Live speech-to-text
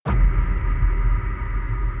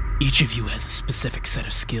Each of you has a specific set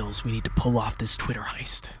of skills we need to pull off this Twitter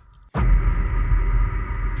heist.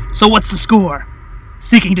 So what's the score?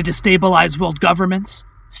 Seeking to destabilize world governments?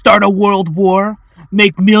 Start a world war?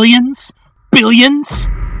 Make millions? Billions?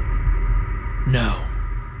 No.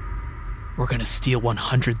 We're gonna steal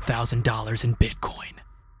 $100,000 in Bitcoin.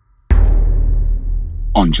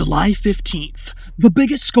 On July 15th, the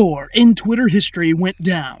biggest score in Twitter history went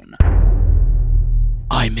down.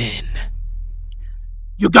 I'm in.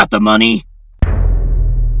 You got the money?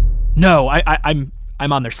 No, I'm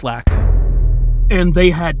on their Slack. And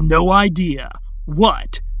they had no idea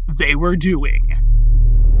what they were doing.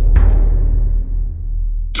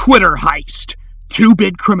 Twitter heist.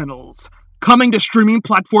 2-bit criminals. Coming to streaming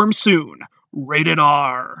platforms soon. Rated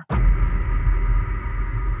R.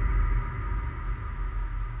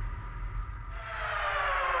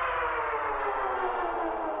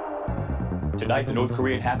 Tonight, the North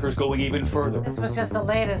Korean hackers going even further. This was just the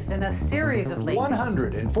latest in a series of leaks.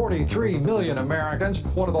 143 million Americans,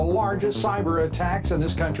 one of the largest cyber attacks in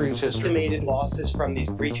this country's history. Estimated losses from these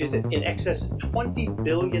breaches in excess of $20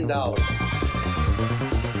 billion.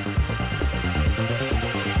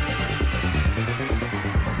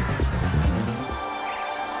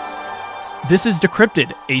 This is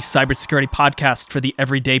Decrypted, a cybersecurity podcast for the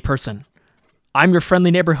everyday person. I'm your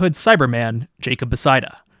friendly neighborhood cyberman, Jacob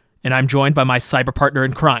Besaida, and I'm joined by my cyber partner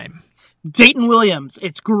in crime, Dayton Williams.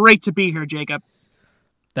 It's great to be here, Jacob.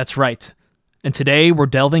 That's right. And today we're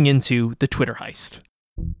delving into the Twitter heist.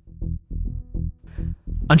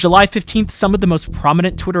 On July 15th, some of the most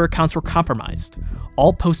prominent Twitter accounts were compromised,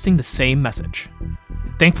 all posting the same message.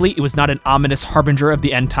 Thankfully, it was not an ominous harbinger of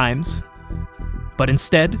the end times, but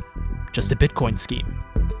instead, just a Bitcoin scheme.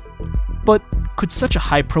 But could such a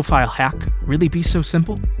high-profile hack really be so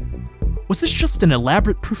simple? Was this just an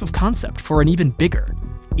elaborate proof of concept for an even bigger,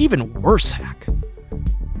 even worse hack?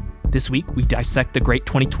 This week, we dissect the great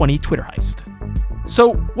 2020 Twitter heist.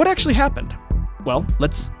 So, what actually happened? Well,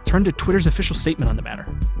 let's turn to Twitter's official statement on the matter.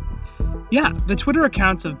 Yeah, the Twitter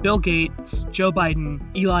accounts of Bill Gates, Joe Biden,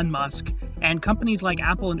 Elon Musk, and companies like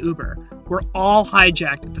Apple and Uber were all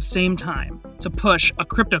hijacked at the same time to push a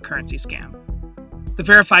cryptocurrency scam. The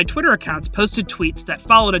verified Twitter accounts posted tweets that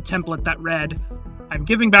followed a template that read, "I'm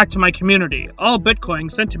giving back to my community. All Bitcoin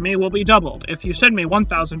sent to me will be doubled. If you send me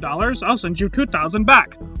 $1,000, I'll send you $2,000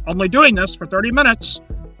 back. Only doing this for 30 minutes.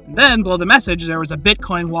 And then below the message, there was a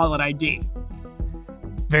Bitcoin wallet ID.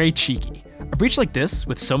 Very cheeky. A breach like this,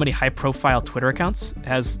 with so many high-profile Twitter accounts,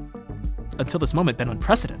 has, until this moment, been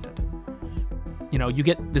unprecedented. You know, you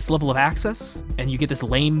get this level of access, and you get this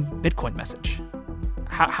lame Bitcoin message.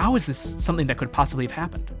 How is this something that could possibly have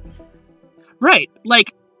happened? Right.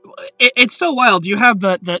 Like, it's so wild. You have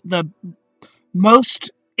the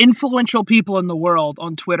most influential people in the world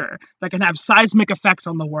on Twitter that can have seismic effects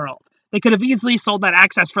on the world. They could have easily sold that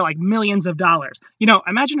access for like millions of dollars. You know,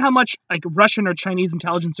 imagine how much like Russian or Chinese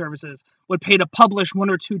intelligence services would pay to publish 1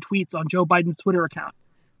 or 2 tweets on Joe Biden's Twitter account.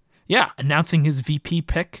 Yeah, announcing his VP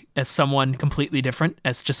pick as someone completely different,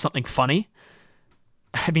 as just something funny.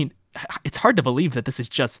 I mean, it's hard to believe that this is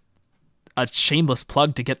just a shameless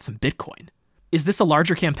plug to get some Bitcoin. Is this a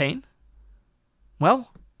larger campaign?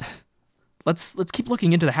 Well, let's keep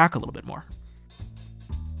looking into the hack a little bit more.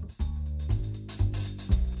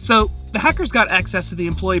 So, the hackers got access to the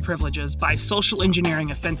employee privileges by social engineering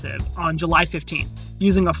offensive on July 15th,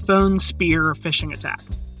 using a phone spear phishing attack.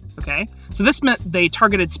 Okay? So this meant they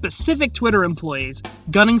targeted specific Twitter employees,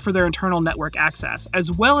 gunning for their internal network access,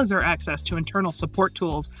 as well as their access to internal support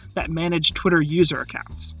tools that manage Twitter user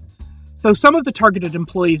accounts. So some of the targeted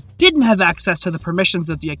employees didn't have access to the permissions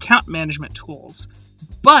of the account management tools,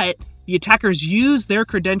 but the attackers used their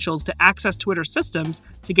credentials to access Twitter systems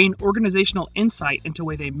to gain organizational insight into the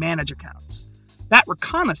way they manage accounts. That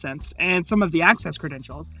reconnaissance and some of the access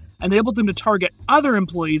credentials enabled them to target other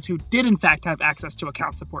employees who did in fact have access to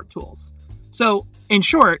account support tools. So, in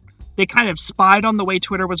short, they kind of spied on the way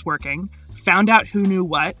Twitter was working, found out who knew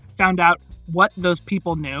what, found out what those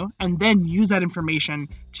people knew, and then used that information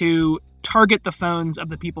to target the phones of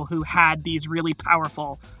the people who had these really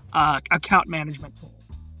powerful account management tools.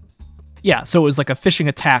 Yeah, so it was like a phishing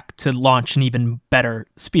attack to launch an even better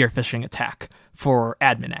spear phishing attack for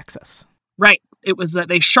admin access. Right. It was that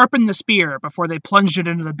they sharpened the spear before they plunged it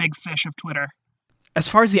into the big fish of Twitter. As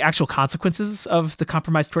far as the actual consequences of the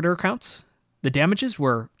compromised Twitter accounts, the damages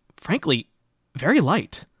were, frankly, very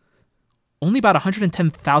light. Only about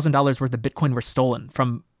 $110,000 worth of Bitcoin were stolen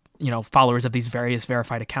from, followers of these various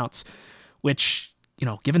verified accounts, which,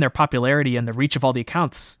 given their popularity and the reach of all the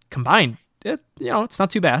accounts combined, it's not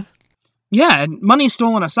too bad. Yeah, and money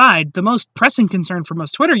stolen aside, the most pressing concern for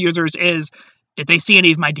most Twitter users is Did they see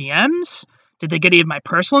any of my DMs? Did they get any of my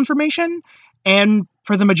personal information? And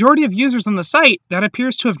for the majority of users on the site, that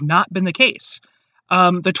appears to have not been the case.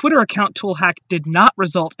 The Twitter account tool hack did not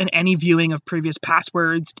result in any viewing of previous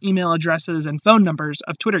passwords, email addresses, and phone numbers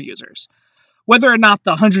of Twitter users. Whether or not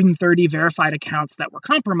the 130 verified accounts that were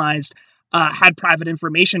compromised had private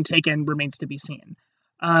information taken remains to be seen.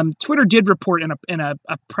 Twitter did report in a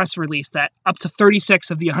press release that up to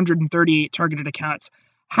 36 of the 130 targeted accounts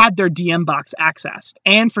had their DM box accessed,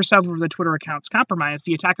 and for several of the Twitter accounts compromised,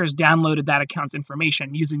 the attackers downloaded that account's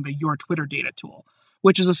information using the Your Twitter Data tool,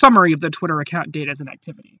 which is a summary of the Twitter account data as an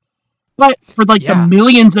activity. But for the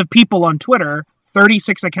millions of people on Twitter,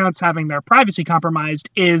 36 accounts having their privacy compromised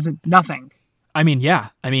is nothing. I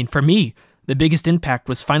mean, for me, the biggest impact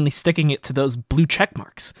was finally sticking it to those blue check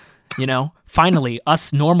marks. Finally,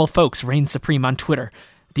 us normal folks reign supreme on Twitter,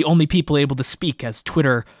 the only people able to speak, as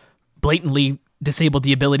Twitter blatantly disabled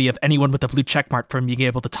the ability of anyone with a blue check mark from being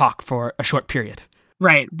able to talk for a short period.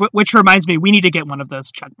 Right, which reminds me, we need to get one of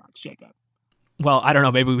those check marks, Jacob. Well, I don't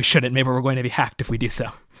know, maybe we shouldn't. Maybe we're going to be hacked if we do so.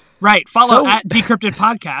 Right, follow at Decrypted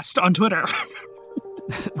Podcast on Twitter.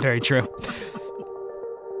 Very true.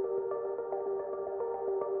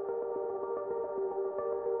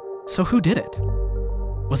 So who did it?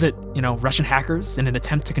 Was it, Russian hackers in an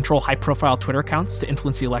attempt to control high-profile Twitter accounts to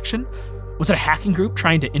influence the election? Was it a hacking group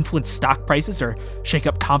trying to influence stock prices or shake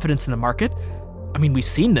up confidence in the market? I mean, we've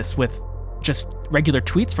seen this with just regular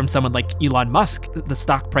tweets from someone like Elon Musk, the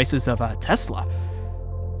stock prices of Tesla.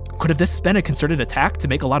 Could have this been a concerted attack to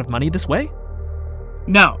make a lot of money this way?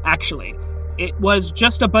 No, actually. It was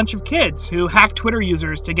just a bunch of kids who hacked Twitter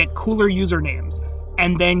users to get cooler usernames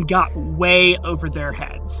and then got way over their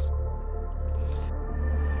heads.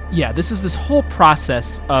 Yeah, this is this whole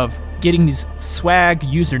process of getting these swag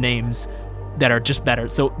usernames that are just better.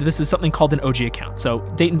 So this is something called an OG account. So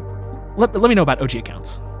Dayton, let me know about OG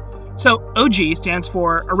accounts. So OG stands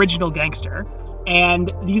for Original Gangster,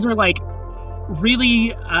 and these are like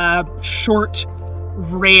really short,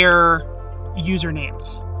 rare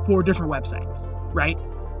usernames for different websites, right?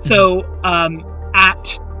 Mm-hmm. So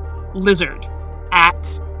at Lizard,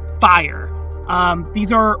 at Fire.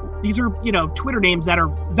 These are Twitter names that are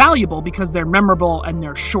valuable because they're memorable and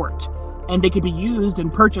they're short, and they can be used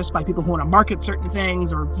and purchased by people who want to market certain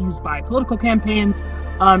things or used by political campaigns.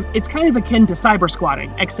 It's kind of akin to cyber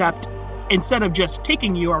squatting, except instead of just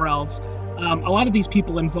taking URLs, a lot of these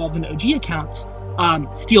people involved in OG accounts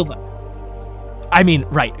steal them. I mean,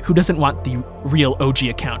 right? Who doesn't want the real OG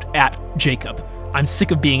account at Jacob? I'm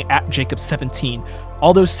sick of being at Jacob17.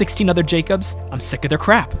 All those 16 other Jacobs, I'm sick of their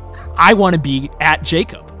crap. I want to be at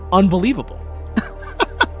Jacob. Unbelievable.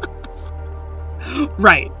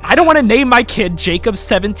 Right. I don't want to name my kid Jacob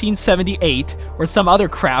 1778 or some other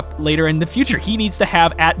crap later in the future. He needs to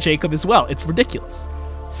have at Jacob as well. It's ridiculous.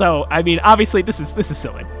 So, I mean, obviously this is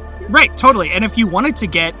silly. Right, totally. And if you wanted to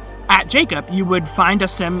get at Jacob, you would find a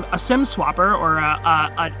sim swapper or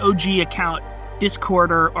an OG account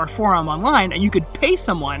Discord or forum online, and you could pay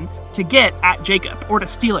someone to get at Jacob or to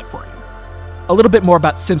steal it for you. A little bit more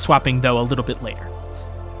about sim swapping, though, a little bit later.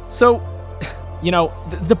 So,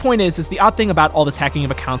 the point is the odd thing about all this hacking of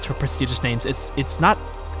accounts for prestigious names, it's not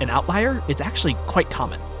an outlier, it's actually quite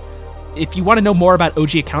common. If you want to know more about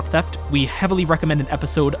OG account theft, we heavily recommend an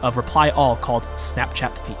episode of Reply All called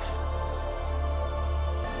Snapchat Thief.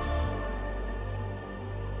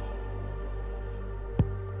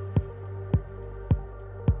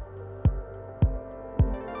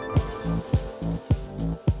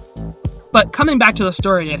 But coming back to the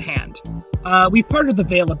story at hand, we've parted the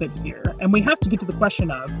veil a bit here, and we have to get to the question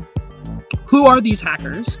of who are these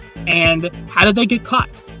hackers and how did they get caught?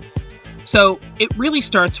 So it really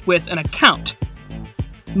starts with an account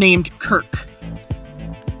named Kirk.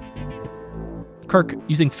 Kirk,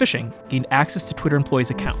 using phishing, gained access to Twitter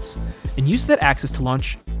employees' accounts and used that access to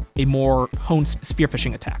launch a more honed spear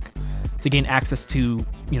phishing attack to gain access to,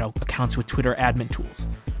 accounts with Twitter admin tools.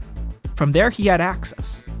 From there, he had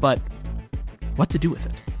access, but what to do with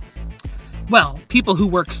it? Well, people who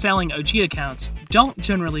work selling OG accounts don't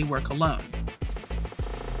generally work alone.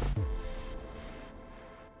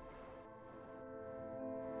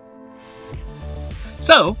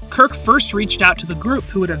 So, Kirk first reached out to the group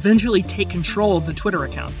who would eventually take control of the Twitter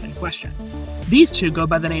accounts in question. These two go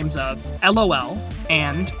by the names of LOL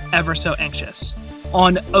and Ever So Anxious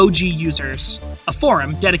on OG Users, a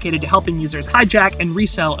forum dedicated to helping users hijack and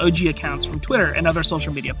resell OG accounts from Twitter and other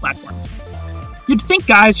social media platforms. You'd think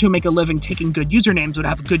guys who make a living taking good usernames would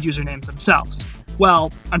have good usernames themselves.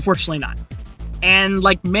 Well, unfortunately not. And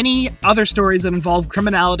like many other stories that involve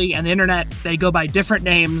criminality and the internet, they go by different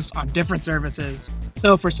names on different services.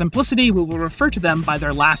 So for simplicity, we will refer to them by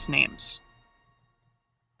their last names.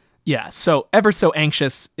 Yeah, so Ever So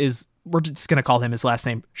Anxious is, we're just going to call him his last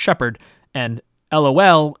name, Shepard, and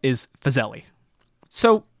LOL is Fazeli.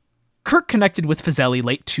 So Kirk connected with Fazeli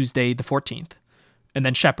late Tuesday the 14th, and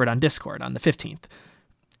then Shepard on Discord on the 15th,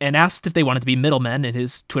 and asked if they wanted to be middlemen in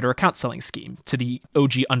his Twitter account selling scheme to the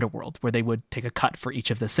OG underworld, where they would take a cut for each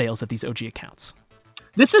of the sales of these OG accounts.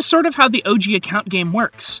 This is sort of how the OG account game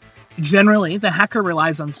works. Generally, the hacker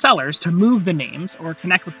relies on sellers to move the names or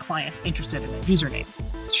connect with clients interested in a username.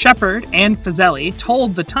 Shepard and Fazeli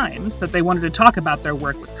told The Times that they wanted to talk about their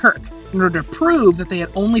work with Kirk in order to prove that they had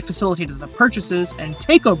only facilitated the purchases and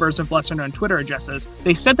takeovers of lesser-known Twitter addresses.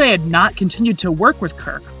 They said they had not continued to work with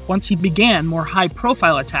Kirk once he began more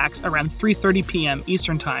high-profile attacks around 3:30 p.m.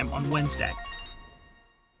 Eastern Time on Wednesday.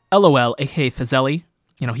 LOL, aka Fazeli,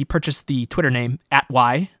 he purchased the Twitter name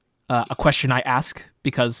 @Y, a question I ask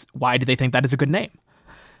because why do they think that is a good name?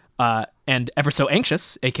 And Ever So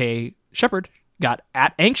Anxious, aka Shepard, got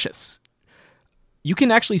 @Anxious. You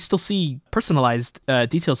can actually still see personalized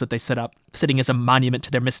details that they set up, sitting as a monument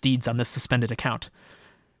to their misdeeds on this suspended account.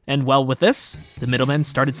 And well, with this, the middlemen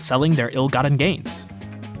started selling their ill-gotten gains.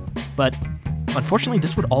 But unfortunately,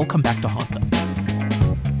 this would all come back to haunt them.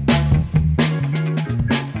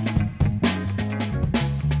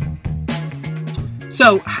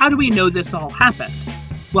 So, how do we know this all happened?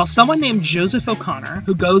 Well, someone named Joseph O'Connor,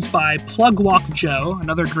 who goes by Plugwalk Joe,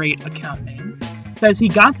 another great account name, says he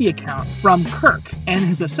got the account from Kirk and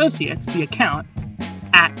his associates, the account,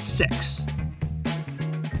 @6.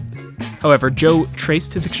 However, Joe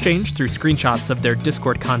traced his exchange through screenshots of their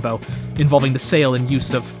Discord convo involving the sale and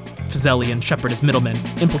use of Fazeli and Shepard as middlemen,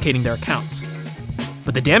 implicating their accounts.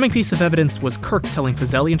 But the damning piece of evidence was Kirk telling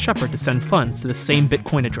Fazeli and Shepard to send funds to the same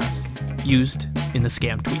Bitcoin address used in the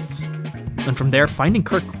scam tweets. And from there, finding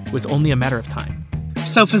Kirk was only a matter of time.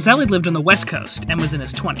 So Fazeli lived on the West Coast and was in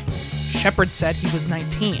his 20s. Shepard said he was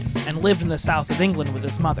 19 and lived in the south of England with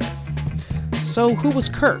his mother. So who was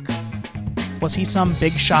Kirk? Was he some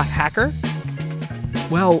big shot hacker?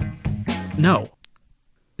 Well, no.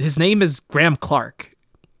 His name is Graham Clark,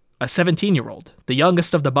 a 17-year-old, the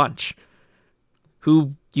youngest of the bunch,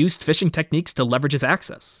 who used phishing techniques to leverage his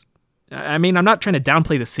access. I mean, I'm not trying to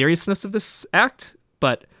downplay the seriousness of this act,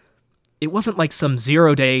 but it wasn't like some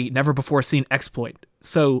zero-day, never-before-seen exploit.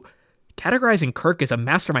 So categorizing Kirk as a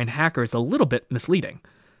mastermind hacker is a little bit misleading.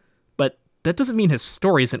 But that doesn't mean his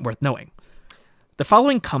story isn't worth knowing. The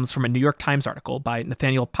following comes from a New York Times article by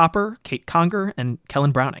Nathaniel Popper, Kate Conger, and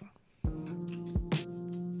Kellen Browning.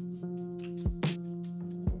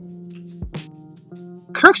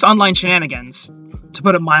 Kirk's online shenanigans, to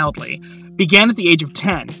put it mildly, began at the age of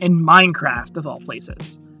 10 in Minecraft, of all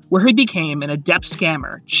places, where he became an adept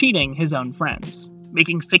scammer, cheating his own friends,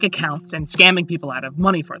 making fake accounts and scamming people out of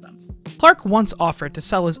money for them. Clark once offered to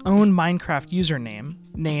sell his own Minecraft username,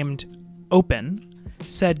 named Open,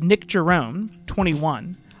 said Nick Jerome,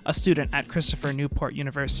 21, a student at Christopher Newport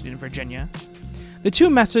University in Virginia. The two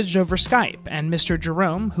messaged over Skype, and Mr.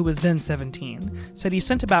 Jerome, who was then 17, said he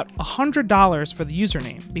sent about $100 for the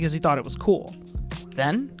username because he thought it was cool.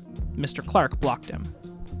 Then, Mr. Clark blocked him.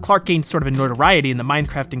 Clark gained sort of a notoriety in the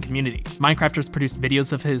Minecrafting community. Minecrafters produced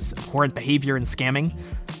videos of his abhorrent behavior and scamming.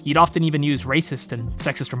 He'd often even use racist and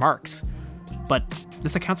sexist remarks. But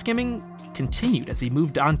this account scamming continued as he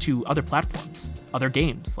moved on to other platforms, other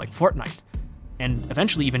games like Fortnite, and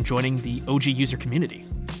eventually even joining the OG user community.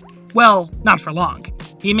 Well, not for long.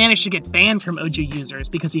 He managed to get banned from OG users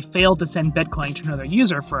because he failed to send Bitcoin to another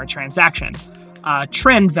user for a transaction, a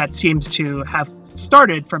trend that seems to have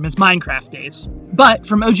started from his Minecraft days. But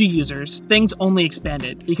from OG users, things only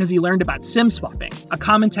expanded because he learned about SIM swapping, a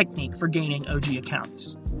common technique for gaining OG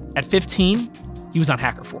accounts. At 15, he was on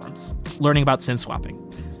hacker forums, learning about SIM swapping.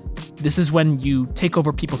 This is when you take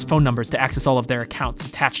over people's phone numbers to access all of their accounts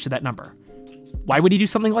attached to that number. Why would he do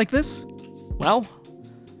something like this? Well,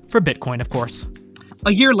 for Bitcoin, of course.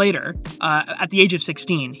 A year later, at the age of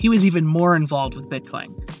 16, he was even more involved with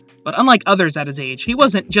Bitcoin. But unlike others at his age, he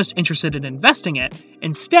wasn't just interested in investing it.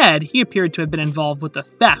 Instead, he appeared to have been involved with the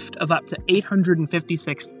theft of up to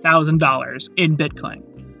 $856,000 in Bitcoin,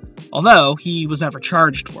 although he was never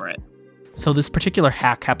charged for it. So this particular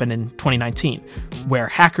hack happened in 2019, where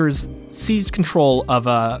hackers seized control of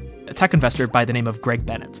a tech investor by the name of Greg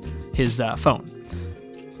Bennett, his phone.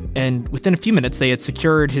 And within a few minutes, they had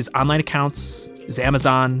secured his online accounts, his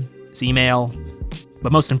Amazon, his email,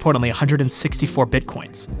 but most importantly, 164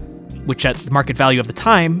 Bitcoins, which at the market value of the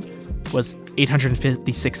time was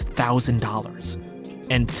 $856,000.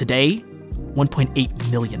 And today,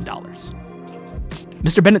 $1.8 million.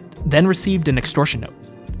 Mr. Bennett then received an extortion note.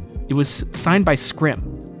 It was signed by Scrim,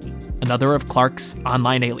 another of Clark's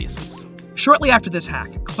online aliases. Shortly after this hack,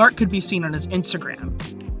 Clark could be seen on his Instagram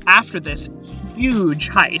after this huge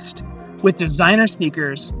heist with designer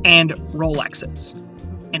sneakers and Rolexes.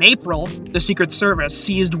 In April, the Secret Service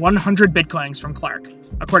seized 100 bitcoins from Clark,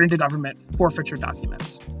 according to government forfeiture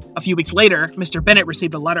documents. A few weeks later, Mr. Bennett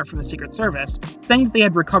received a letter from the Secret Service saying that they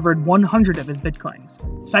had recovered 100 of his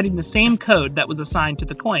bitcoins, citing the same code that was assigned to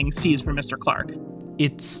the coins seized from Mr. Clark.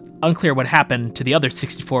 It's unclear what happened to the other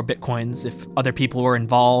 64 bitcoins, if other people were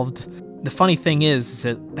involved. The funny thing is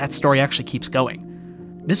that story actually keeps going.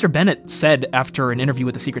 Mr. Bennett said after an interview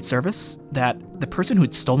with the Secret Service that the person who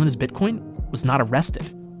had stolen his bitcoin was not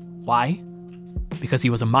arrested. Why? Because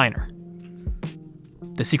he was a minor.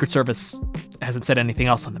 The Secret Service hasn't said anything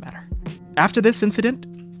else on the matter. After this incident,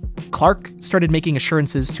 Clark started making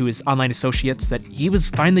assurances to his online associates that he was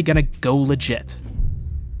finally going to go legit.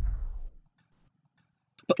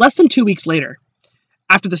 But less than 2 weeks later,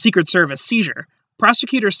 after the Secret Service seizure,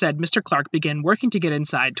 prosecutors said Mr. Clark began working to get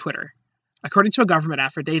inside Twitter. According to a government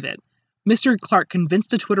affidavit, Mr. Clark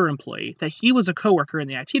convinced a Twitter employee that he was a coworker in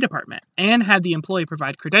the IT department and had the employee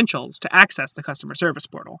provide credentials to access the customer service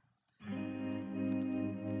portal.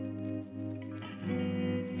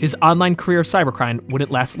 His online career of cybercrime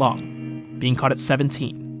wouldn't last long, being caught at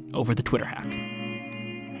 17 over the Twitter hack.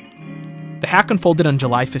 The hack unfolded on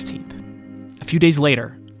July 15th. A few days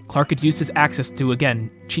later, Clark had used his access to, again,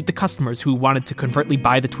 cheat the customers who wanted to covertly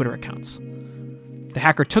buy the Twitter accounts. The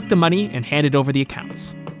hacker took the money and handed over the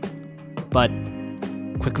accounts, but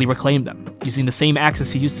quickly reclaimed them, using the same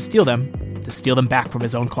access he used to steal them back from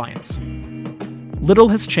his own clients. Little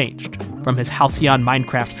has changed from his Halcyon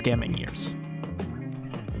Minecraft scamming years.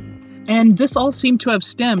 And this all seemed to have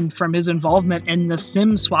stemmed from his involvement in the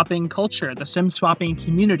sim-swapping culture, the sim-swapping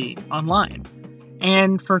community online.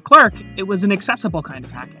 And for Clark, it was an accessible kind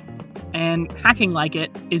of hacking. And hacking like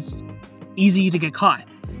it is easy to get caught.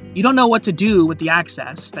 You don't know what to do with the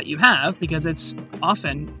access that you have because it's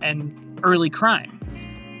often an early crime.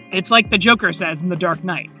 It's like the Joker says in The Dark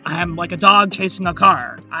Knight, I'm like a dog chasing a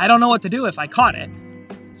car. I don't know what to do if I caught it.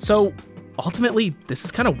 So, ultimately, this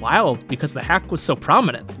is kind of wild because the hack was so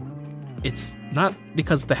prominent. It's not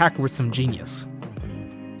because the hacker was some genius.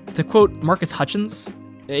 To quote Marcus Hutchins,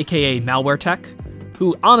 aka Malware Tech,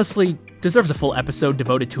 who honestly deserves a full episode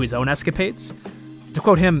devoted to his own escapades, to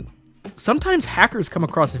quote him, sometimes hackers come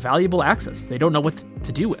across valuable access they don't know what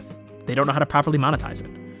to do with. They don't know how to properly monetize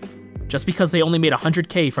it. Just because they only made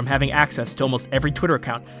 $100K from having access to almost every Twitter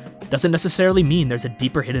account doesn't necessarily mean there's a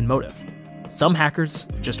deeper hidden motive. Some hackers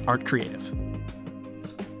just aren't creative.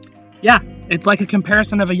 Yeah, it's like a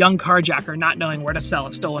comparison of a young carjacker not knowing where to sell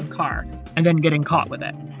a stolen car and then getting caught with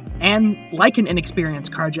it. And like an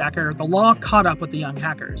inexperienced carjacker, the law caught up with the young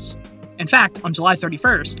hackers. In fact, on July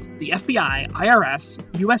 31st, the FBI, IRS,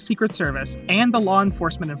 U.S. Secret Service, and the law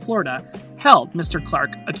enforcement in Florida held Mr.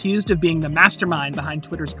 Clark accused of being the mastermind behind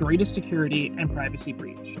Twitter's greatest security and privacy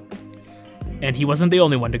breach. And he wasn't the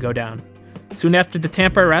only one to go down. Soon after the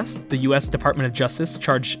Tampa arrest, the U.S. Department of Justice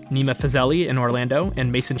charged Nima Fazeli in Orlando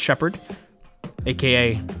and Mason Shepard,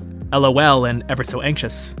 aka LOL and Ever So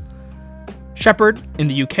Anxious. Shepard, in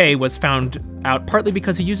the UK, was found out partly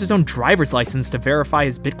because he used his own driver's license to verify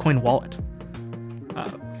his Bitcoin wallet.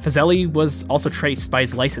 Fazeli was also traced by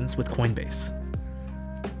his license with Coinbase.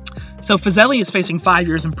 So Fazeli is facing 5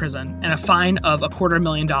 years in prison and a fine of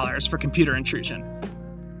 $250,000 for computer intrusion.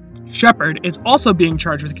 Shepard is also being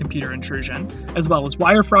charged with computer intrusion, as well as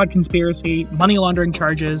wire fraud conspiracy, money laundering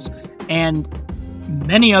charges, and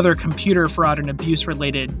many other computer fraud and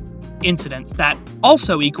abuse-related incidents that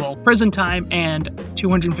also equal prison time and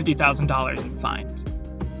 $250,000 in fines.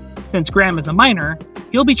 Since Graham is a minor,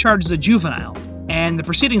 he'll be charged as a juvenile, and the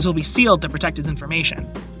proceedings will be sealed to protect his information.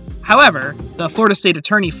 However, the Florida State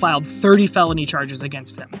Attorney filed 30 felony charges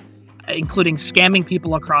against him, including scamming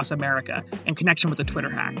people across America in connection with the Twitter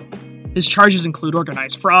hack. His charges include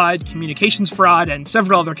organized fraud, communications fraud, and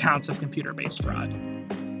several other counts of computer-based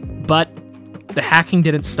fraud. But the hacking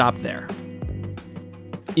didn't stop there.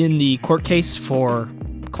 In the court case for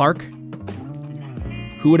Clark,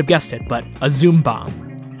 who would have guessed it, but a Zoom bomb,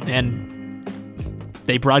 and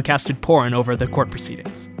they broadcasted porn over the court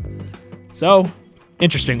proceedings. So,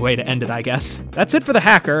 interesting way to end it, I guess. That's it for the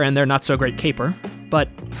hacker and their not-so-great caper, but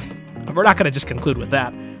we're not going to just conclude with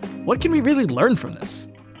that. What can we really learn from this?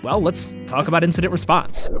 Well, let's talk about incident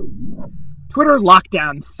response. Twitter locked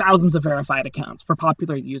down thousands of verified accounts for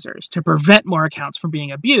popular users to prevent more accounts from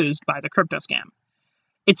being abused by the crypto scam.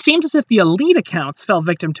 It seems as if the elite accounts fell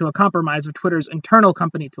victim to a compromise of Twitter's internal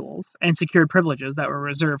company tools and secured privileges that were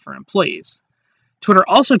reserved for employees. Twitter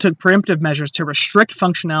also took preemptive measures to restrict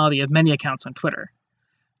functionality of many accounts on Twitter.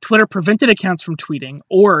 Twitter prevented accounts from tweeting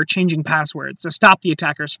or changing passwords to stop the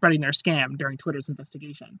attackers spreading their scam during Twitter's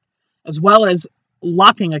investigation, as well as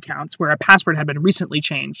locking accounts where a password had been recently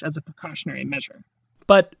changed as a precautionary measure.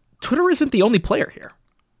 But Twitter isn't the only player here.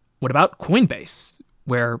 What about Coinbase,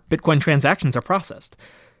 where Bitcoin transactions are processed?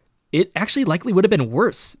 It actually likely would have been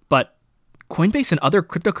worse, but Coinbase and other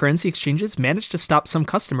cryptocurrency exchanges managed to stop some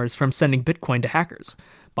customers from sending Bitcoin to hackers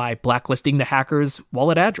by blacklisting the hacker's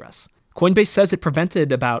wallet address. Coinbase says it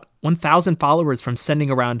prevented about 1,000 followers from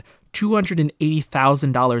sending around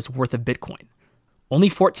 $280,000 worth of Bitcoin. Only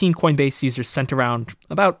 14 Coinbase users sent around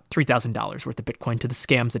about $3,000 worth of Bitcoin to the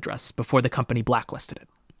scam's address before the company blacklisted it.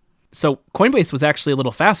 So Coinbase was actually a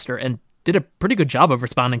little faster and did a pretty good job of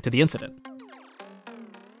responding to the incident.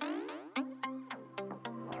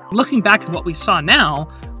 Looking back at what we saw now,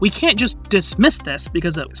 we can't just dismiss this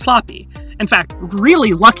because it was sloppy. In fact,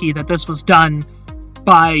 really lucky that this was done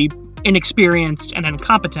by inexperienced and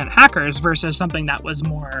incompetent hackers versus something that was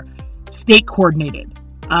more state-coordinated.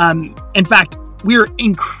 In fact, we're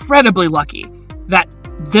incredibly lucky that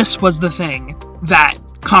this was the thing that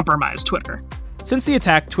compromised Twitter. Since the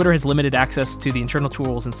attack, Twitter has limited access to the internal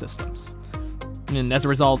tools and systems. And as a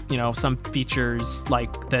result, some features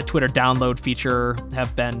like the Twitter download feature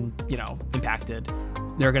have been, impacted.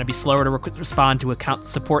 They're going to be slower to respond to account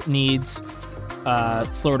support needs,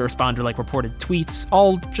 slower to respond to reported tweets,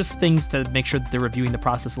 all just things to make sure that they're reviewing the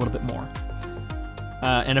process a little bit more.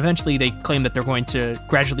 And eventually they claim that they're going to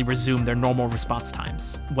gradually resume their normal response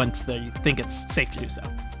times once they think it's safe to do so.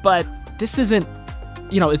 But this isn't,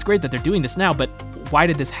 it's great that they're doing this now, but why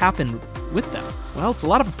did this happen with them? Well, it's a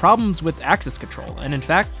lot of problems with access control. And in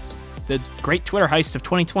fact, the great Twitter heist of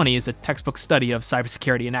 2020 is a textbook study of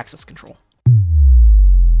cybersecurity and access control.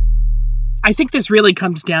 I think this really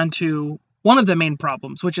comes down to one of the main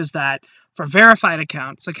problems, which is that for verified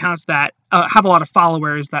accounts that have a lot of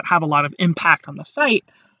followers, that have a lot of impact on the site,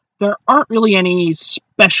 there aren't really any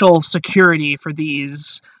special security for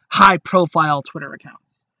these high-profile Twitter accounts.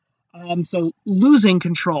 So losing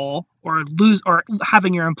control or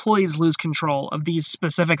having your employees lose control of these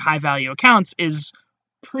specific high-value accounts is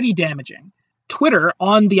pretty damaging. Twitter,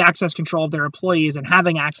 on the access control of their employees and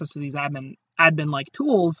having access to these admin-like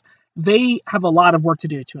tools, they have a lot of work to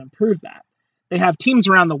do to improve that. They have teams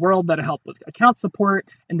around the world that help with account support,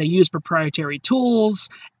 and they use proprietary tools,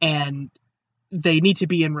 and they need to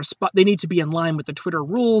be in line with the Twitter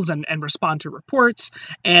rules and respond to reports.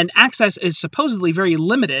 And access is supposedly very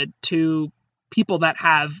limited to people that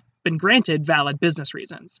have been granted valid business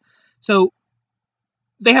reasons. So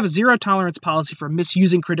they have a zero tolerance policy for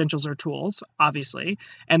misusing credentials or tools, obviously,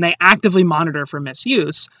 and they actively monitor for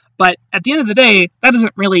misuse. But at the end of the day, that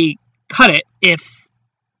doesn't really cut it if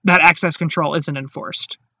that access control isn't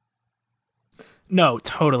enforced. No,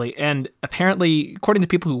 totally. And apparently, according to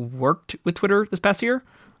people who worked with Twitter this past year,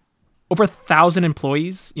 over 1,000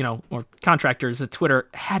 employees, or contractors at Twitter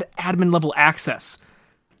had admin level access.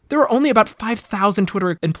 There were only about 5,000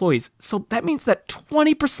 Twitter employees. So that means that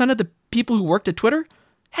 20% of the people who worked at Twitter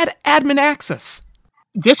had admin access.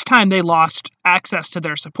 This time they lost access to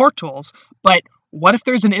their support tools, but what if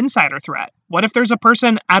there's an insider threat? What if there's a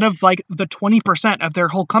person out of the 20% of their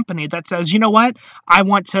whole company that says, you know what, I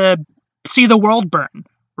want to see the world burn,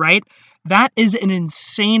 right? That is an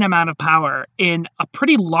insane amount of power in a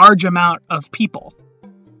pretty large amount of people.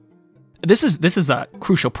 This is a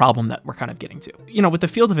crucial problem that we're kind of getting to. With the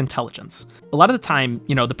field of intelligence, a lot of the time,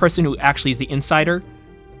 the person who actually is the insider,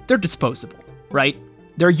 they're disposable, right?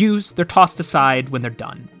 They're used, they're tossed aside when they're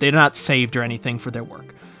done. They're not saved or anything for their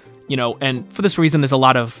work. And for this reason, there's a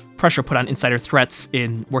lot of pressure put on insider threats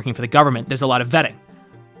in working for the government. There's a lot of vetting.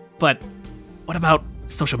 But what about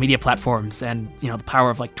social media platforms and, the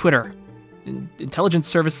power of Twitter? Intelligence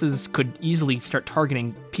services could easily start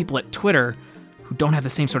targeting people at Twitter who don't have the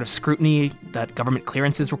same sort of scrutiny that government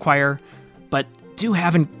clearances require, but do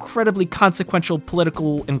have incredibly consequential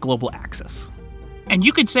political and global access. And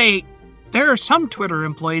you could say there are some Twitter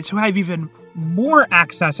employees who have even more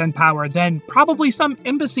access and power than probably some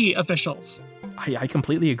embassy officials. I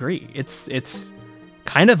completely agree. It's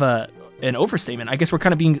kind of an overstatement. I guess we're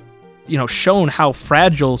kind of being shown how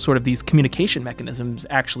fragile sort of these communication mechanisms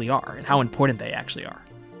actually are and how important they actually are.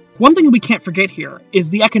 One thing we can't forget here is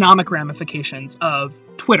the economic ramifications of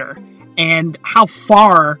Twitter and how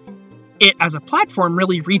far it as a platform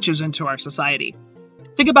really reaches into our society.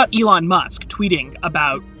 Think about Elon Musk tweeting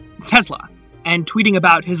about Tesla and tweeting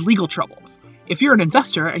about his legal troubles. if you're an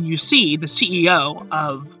investor and you see the CEO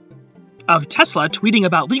of Tesla tweeting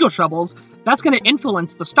about legal troubles, that's going to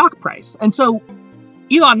influence the stock price. And so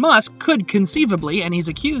Elon Musk could conceivably, and he's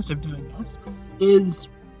accused of doing this, is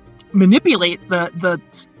manipulate the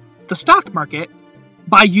stock market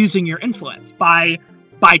by using your influence, by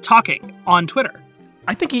talking on Twitter.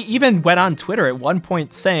 I think he even went on Twitter at one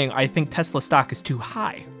point saying, I think Tesla stock is too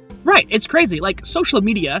high. Right, it's crazy. Like, social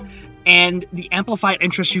media and the amplified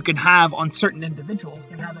interest you can have on certain individuals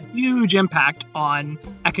can have a huge impact on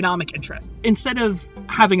economic interests. Instead of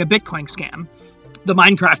having a Bitcoin scam, the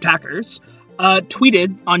Minecraft hackers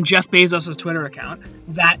tweeted on Jeff Bezos' Twitter account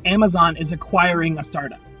that Amazon is acquiring a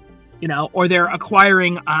startup, or they're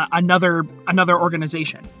acquiring another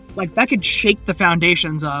organization. Like, that could shake the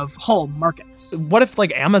foundations of whole markets. What if,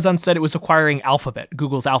 like, Amazon said it was acquiring Alphabet,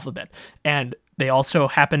 Google's Alphabet, and they also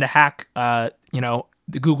happen to hack,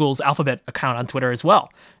 the Google's Alphabet account on Twitter as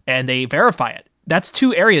well, and they verify it? That's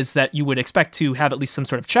two areas that you would expect to have at least some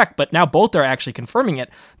sort of check, but now both are actually confirming it.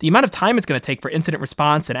 The amount of time it's going to take for incident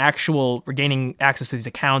response and actual regaining access to these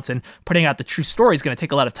accounts and putting out the true story is going to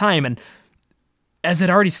take a lot of time, and as it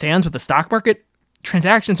already stands with the stock market,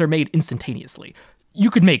 transactions are made instantaneously. You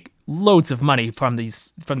could make loads of money from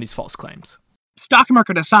these false claims. Stock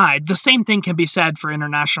market aside, the same thing can be said for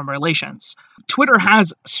international relations. Twitter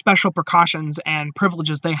has special precautions and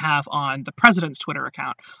privileges they have on the president's Twitter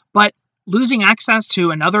account, but losing access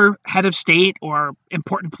to another head of state or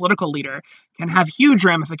important political leader can have huge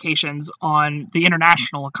ramifications on the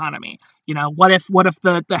international economy. What if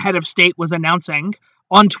the head of state was announcing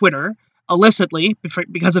on Twitter illicitly,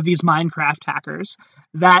 because of these Minecraft hackers,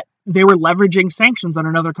 that they were leveraging sanctions on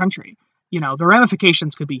another country? The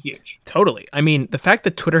ramifications could be huge. Totally. I mean, the fact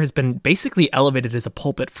that Twitter has been basically elevated as a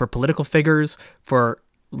pulpit for political figures, for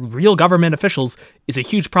real government officials, is a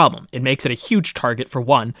huge problem. It makes it a huge target, for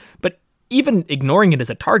one, but even ignoring it as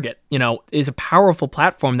a target, is a powerful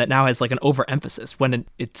platform that now has like an overemphasis when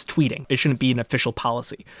it's tweeting. It shouldn't be an official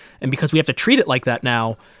policy. And because we have to treat it like that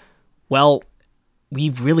now, well,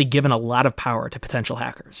 we've really given a lot of power to potential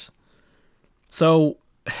hackers. So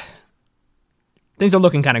things are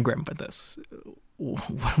looking kind of grim for this.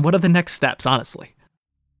 What are the next steps, honestly?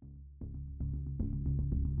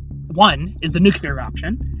 One is the nuclear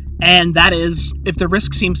option. And that is, if the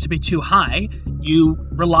risk seems to be too high, you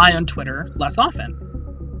rely on Twitter less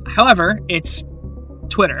often. However, it's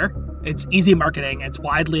Twitter. It's easy marketing. It's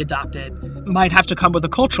widely adopted. Might have to come with a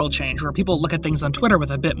cultural change where people look at things on Twitter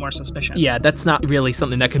with a bit more suspicion. Yeah, that's not really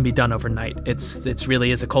something that can be done overnight. It's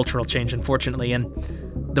really is a cultural change, unfortunately. And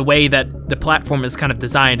the way that the platform is kind of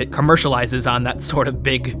designed, it commercializes on that sort of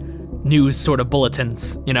big news sort of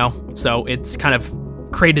bulletins, So it's kind of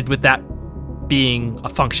created with that being a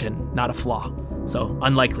function, not a flaw. So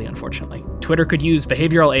unlikely, unfortunately. Twitter could use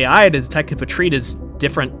behavioral AI to detect if a tweet is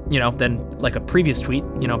different, than like a previous tweet,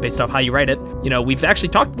 based off how you write it. We've actually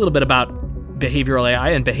talked a little bit about behavioral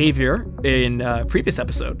AI and behavior in a previous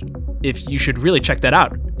episode. If you should really check that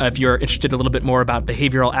out, if you're interested a little bit more about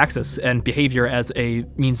behavioral access and behavior as a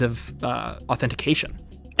means of authentication.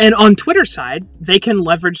 And on Twitter's side, they can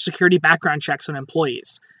leverage security background checks on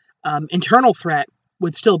employees. Internal threat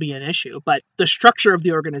would still be an issue, but the structure of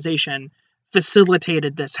the organization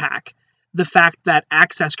facilitated this hack. The fact that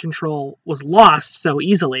access control was lost so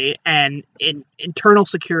easily and internal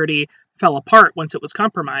security fell apart once it was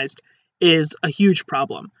compromised is a huge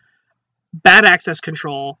problem. Bad access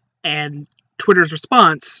control and Twitter's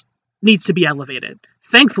response needs to be elevated.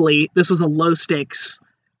 Thankfully, this was a low stakes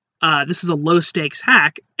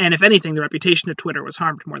hack, and if anything, the reputation of Twitter was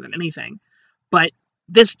harmed more than anything. But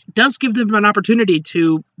this does give them an opportunity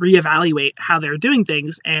to reevaluate how they're doing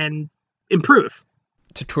things and improve.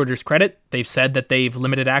 To Twitter's credit, they've said that they've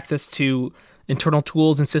limited access to internal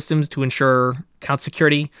tools and systems to ensure account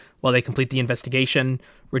security while they complete the investigation,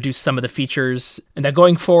 reduce some of the features, and that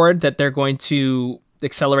going forward that they're going to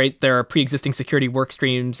accelerate their pre-existing security work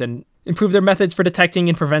streams and improve their methods for detecting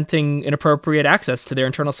and preventing inappropriate access to their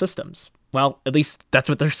internal systems. Well, at least that's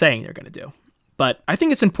what they're saying they're going to do. But I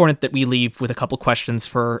think it's important that we leave with a couple questions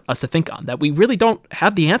for us to think on that we really don't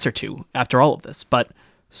have the answer to after all of this, but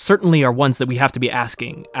certainly are ones that we have to be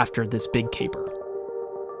asking after this big caper.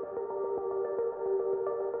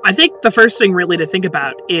 I think the first thing really to think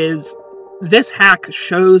about is this hack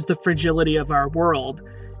shows the fragility of our world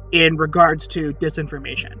in regards to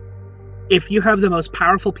disinformation. If you have the most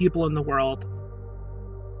powerful people in the world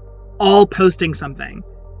all posting something,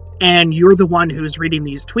 and you're the one who's reading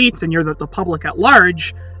these tweets and you're the public at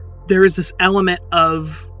large, there is this element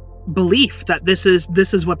of belief that this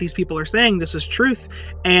is what these people are saying, this is truth,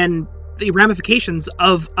 and the ramifications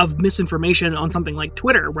of misinformation on something like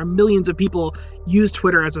Twitter, where millions of people use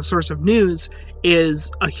Twitter as a source of news,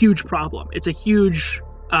 is a huge problem. It's a huge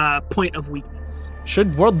point of weakness.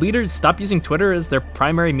 Should world leaders stop using Twitter as their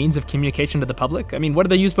primary means of communication to the public? I mean, what did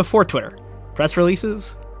they use before Twitter? Press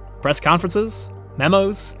releases? Press conferences?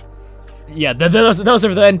 Memos? Yeah, those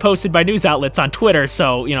are then posted by news outlets on Twitter.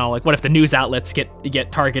 So, you know, like, what if the news outlets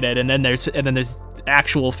get targeted, and then there's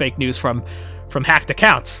actual fake news from hacked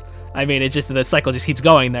accounts? I mean, it's just, the cycle just keeps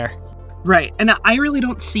going there. Right, and I really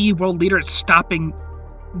don't see world leaders stopping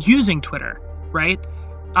using Twitter, right?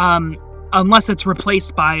 Unless it's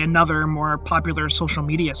replaced by another more popular social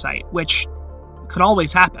media site, which could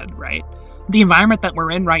always happen, right? The environment that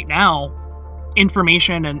we're in right now,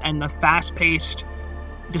 information and the fast-paced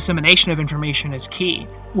dissemination of information is key.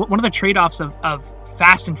 One of the trade-offs of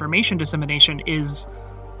fast information dissemination is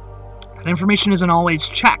that information isn't always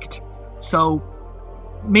checked. So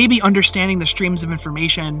maybe understanding the streams of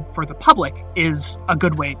information for the public is a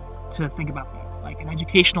good way to think about this, like an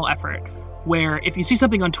educational effort, where if you see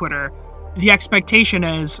something on Twitter, the expectation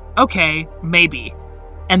is, okay, maybe,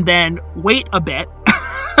 and then wait a bit.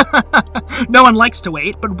 No one likes to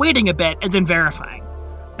wait, but waiting a bit and then verifying.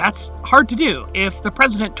 That's hard to do. If the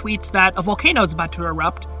president tweets that a volcano is about to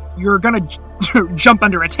erupt, you're going to jump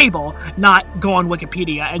under a table, not go on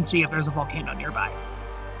Wikipedia and see if there's a volcano nearby.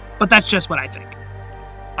 But that's just what I think.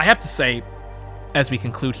 I have to say, as we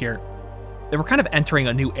conclude here, that we're kind of entering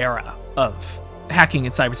a new era of hacking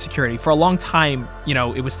and cybersecurity. For a long time, you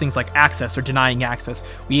know, it was things like access or denying access.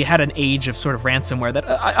 We had an age of sort of ransomware that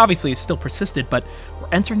obviously is still persisted, but we're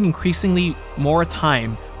entering increasingly more a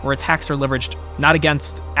time where attacks are leveraged not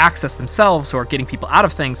against access themselves or getting people out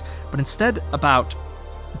of things, but instead about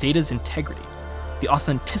data's integrity, the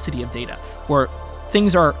authenticity of data, where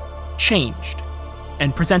things are changed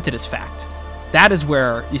and presented as fact. That is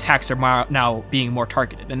where these hacks are now being more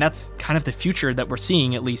targeted. And that's kind of the future that we're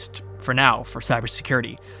seeing, at least for now, for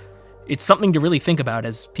cybersecurity. It's something to really think about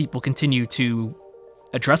as people continue to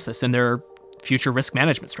address this in their future risk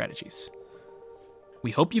management strategies. We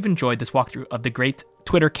hope you've enjoyed this walkthrough of the great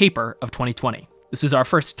Twitter caper of 2020. This is our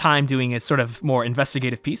first time doing a sort of more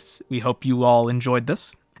investigative piece. We hope you all enjoyed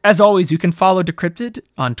this. As always, you can follow Decrypted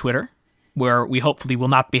on Twitter, where we hopefully will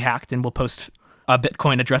not be hacked and will post a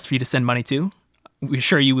Bitcoin address for you to send money to. We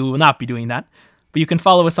assure you we will not be doing that. But you can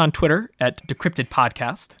follow us on Twitter at Decrypted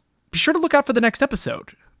Podcast. Be sure to look out for the next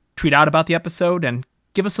episode. Tweet out about the episode and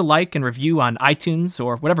give us a like and review on iTunes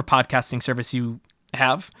or whatever podcasting service you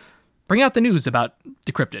have. Bring out the news about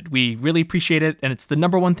Decrypted. We really appreciate it, and it's the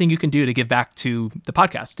number one thing you can do to give back to the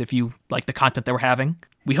podcast if you like the content that we're having.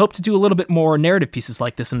 We hope to do a little bit more narrative pieces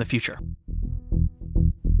like this in the future.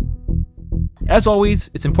 As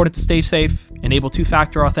always, it's important to stay safe, enable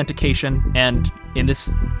two-factor authentication, and in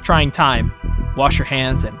this trying time, wash your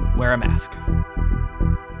hands and wear a mask.